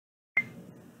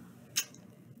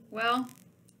Well,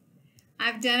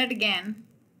 I've done it again.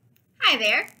 Hi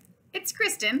there, it's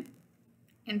Kristen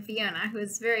and Fiona, who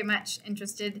is very much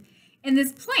interested in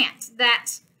this plant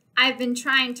that I've been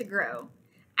trying to grow.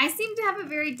 I seem to have a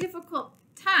very difficult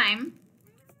time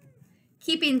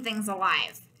keeping things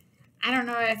alive. I don't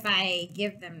know if I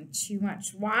give them too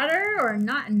much water or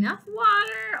not enough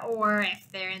water, or if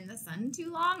they're in the sun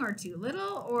too long or too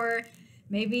little, or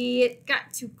maybe it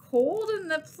got too cold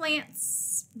and the plant's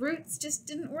roots just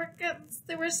didn't work as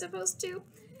they were supposed to.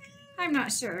 I'm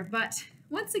not sure, but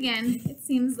once again, it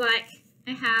seems like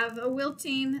I have a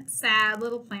wilting, sad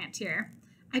little plant here.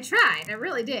 I tried, I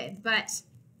really did, but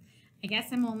I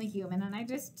guess I'm only human and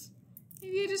maybe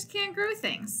I just can't grow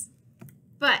things.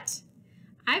 But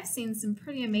I've seen some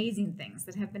pretty amazing things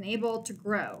that have been able to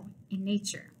grow in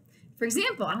nature. For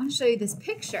example, I want to show you this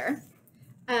picture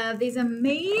of these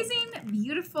amazing,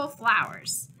 beautiful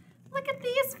flowers. Look at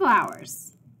these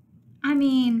flowers. I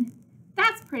mean,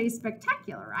 that's pretty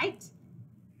spectacular, right?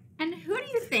 And who do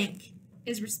you think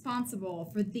is responsible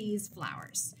for these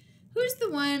flowers? Who's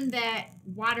the one that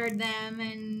watered them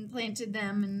and planted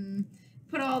them and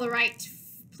put all the right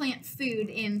plant food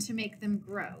in to make them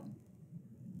grow?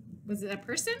 Was it a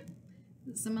person?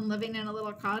 Was it someone living in a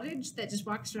little cottage that just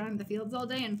walks around the fields all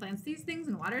day and plants these things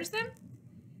and waters them?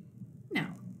 No.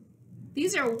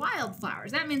 These are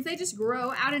wildflowers. That means they just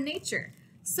grow out in nature.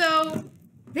 So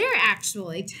they're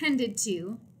actually tended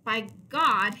to by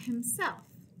God himself.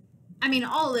 I mean,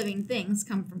 all living things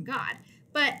come from God,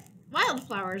 but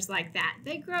wildflowers like that,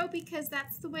 they grow because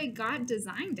that's the way God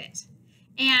designed it.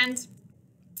 And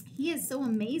he is so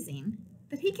amazing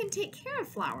that he can take care of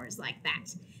flowers like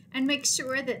that and make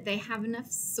sure that they have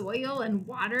enough soil and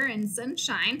water and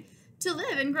sunshine to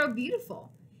live and grow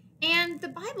beautiful. And the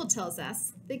Bible tells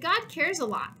us that God cares a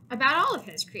lot about all of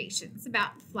his creations,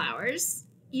 about flowers,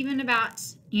 even about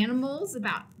animals,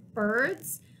 about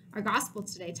birds. Our gospel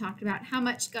today talked about how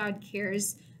much God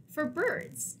cares for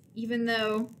birds, even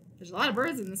though there's a lot of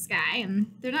birds in the sky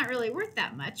and they're not really worth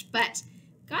that much, but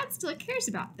God still cares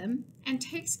about them and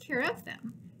takes care of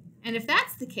them. And if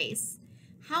that's the case,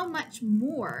 how much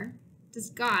more does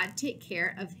God take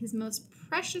care of his most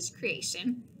precious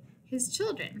creation, his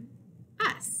children,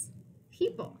 us,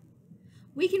 people?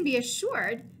 We can be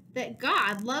assured that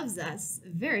God loves us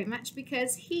very much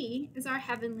because he is our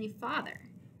heavenly Father.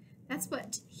 That's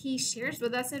what he shares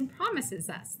with us and promises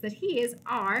us, that he is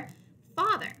our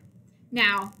Father.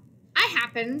 Now, I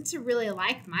happen to really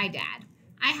like my dad.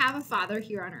 I have a father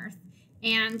here on earth,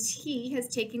 and he has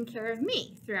taken care of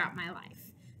me throughout my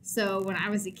life. So when I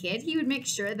was a kid, he would make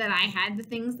sure that I had the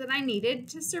things that I needed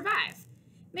to survive.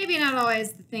 Maybe not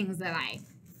always the things that I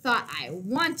thought I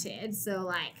wanted. So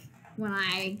like when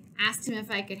I asked him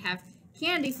if I could have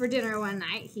candy for dinner one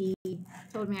night, he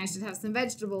told me I should have some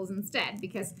vegetables instead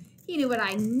because he knew what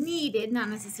I needed, not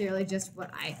necessarily just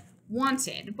what I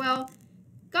wanted. Well,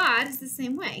 God is the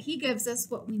same way. He gives us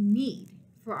what we need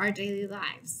for our daily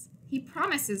lives. He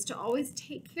promises to always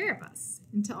take care of us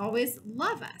and to always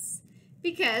love us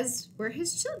because we're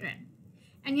his children.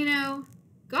 And you know,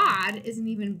 God is an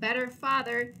even better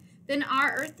father than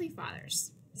our earthly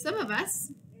fathers. Some of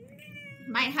us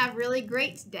might have really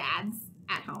great dads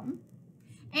at home,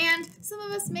 and some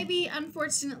of us maybe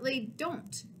unfortunately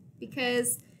don't,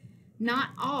 because not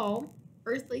all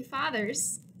earthly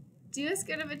fathers do as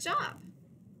good of a job.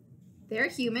 They're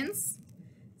humans.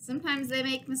 Sometimes they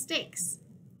make mistakes.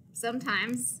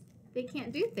 Sometimes they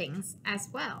can't do things as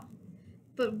well.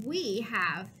 But we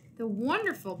have the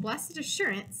wonderful, blessed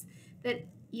assurance that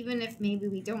even if maybe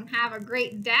we don't have a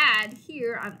great dad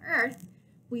here on earth,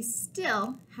 we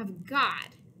still have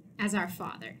God as our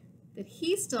Father, that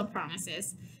he still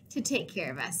promises to take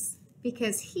care of us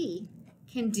because he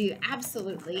can do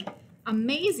absolutely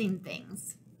amazing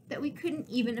things that we couldn't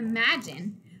even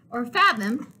imagine or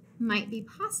fathom might be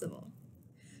possible.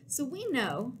 So we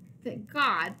know that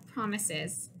God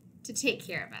promises to take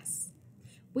care of us.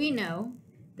 We know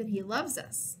that he loves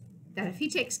us, that if he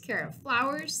takes care of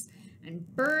flowers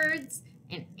and birds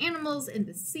and animals in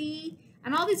the sea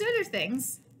and all these other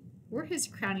things, we're his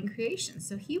crowning creation,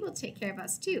 so he will take care of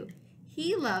us too.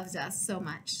 He loves us so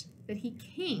much that he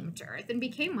came to earth and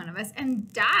became one of us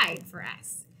and died for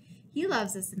us. He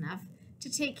loves us enough to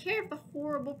take care of the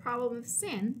horrible problem of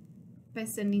sin by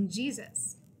sending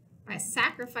Jesus, by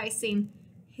sacrificing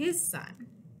his son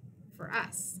for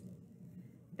us.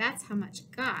 That's how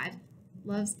much God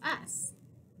loves us.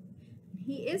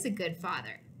 He is a good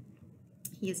father.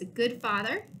 He is a good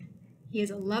father. He is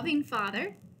a loving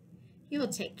father. He will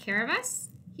take care of us.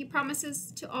 He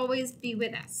promises to always be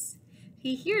with us.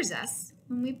 He hears us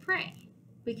when we pray.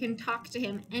 We can talk to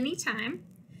him anytime,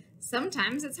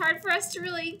 Sometimes it's hard for us to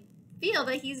really feel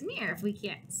that he's near if we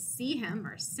can't see him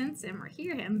or sense him or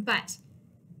hear him, but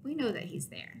we know that he's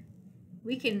there.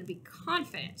 We can be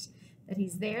confident that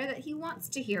he's there, that he wants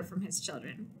to hear from his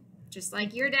children. Just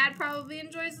like your dad probably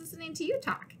enjoys listening to you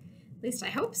talk. At least I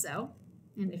hope so.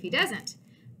 And if he doesn't,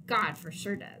 God for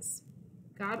sure does.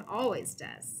 God always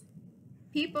does.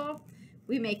 People,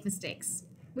 we make mistakes.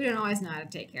 We don't always know how to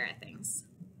take care of things.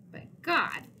 But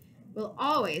God will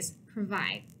always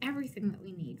provide everything that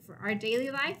we need for our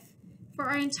daily life, for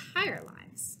our entire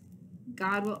lives.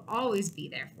 God will always be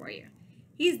there for you.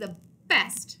 He's the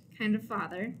best kind of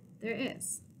father there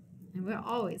is. And we'll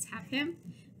always have him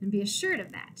and be assured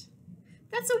of that.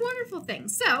 That's a wonderful thing.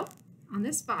 So, on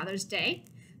this Father's Day,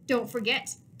 don't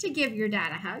forget to give your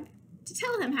dad a hug, to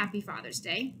tell him Happy Father's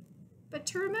Day, but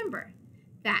to remember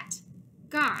that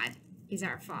God is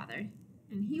our Father,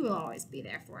 and he will always be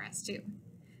there for us too.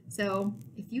 So,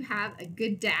 if you have a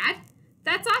good dad,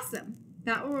 that's awesome.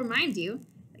 That will remind you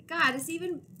that God is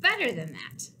even better than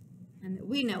that, and that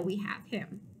we know we have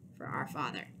him for our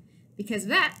Father. Because of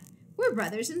that, we're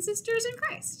brothers and sisters in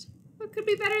Christ. What could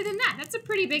be better than that? That's a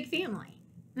pretty big family.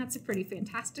 That's a pretty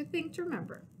fantastic thing to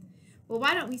remember. Well,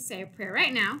 why don't we say a prayer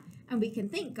right now, and we can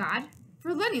thank God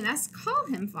for letting us call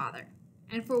him Father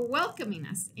and for welcoming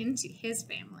us into his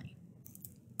family.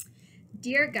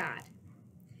 Dear God,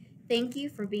 thank you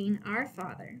for being our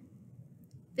Father.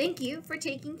 Thank you for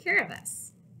taking care of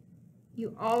us.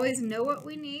 You always know what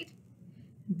we need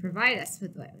and provide us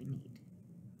with what we need.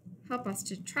 Help us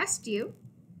to trust you,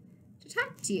 to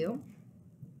talk to you,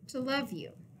 to love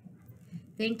you.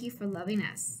 Thank you for loving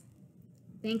us.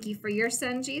 Thank you for your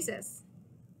Son, Jesus.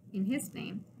 In his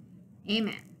name,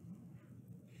 amen.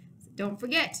 So don't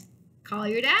forget, call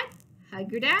your dad,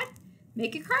 hug your dad,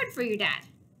 make a card for your dad,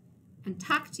 and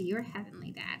talk to your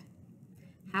heavenly dad.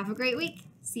 Have a great week.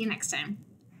 See you next time.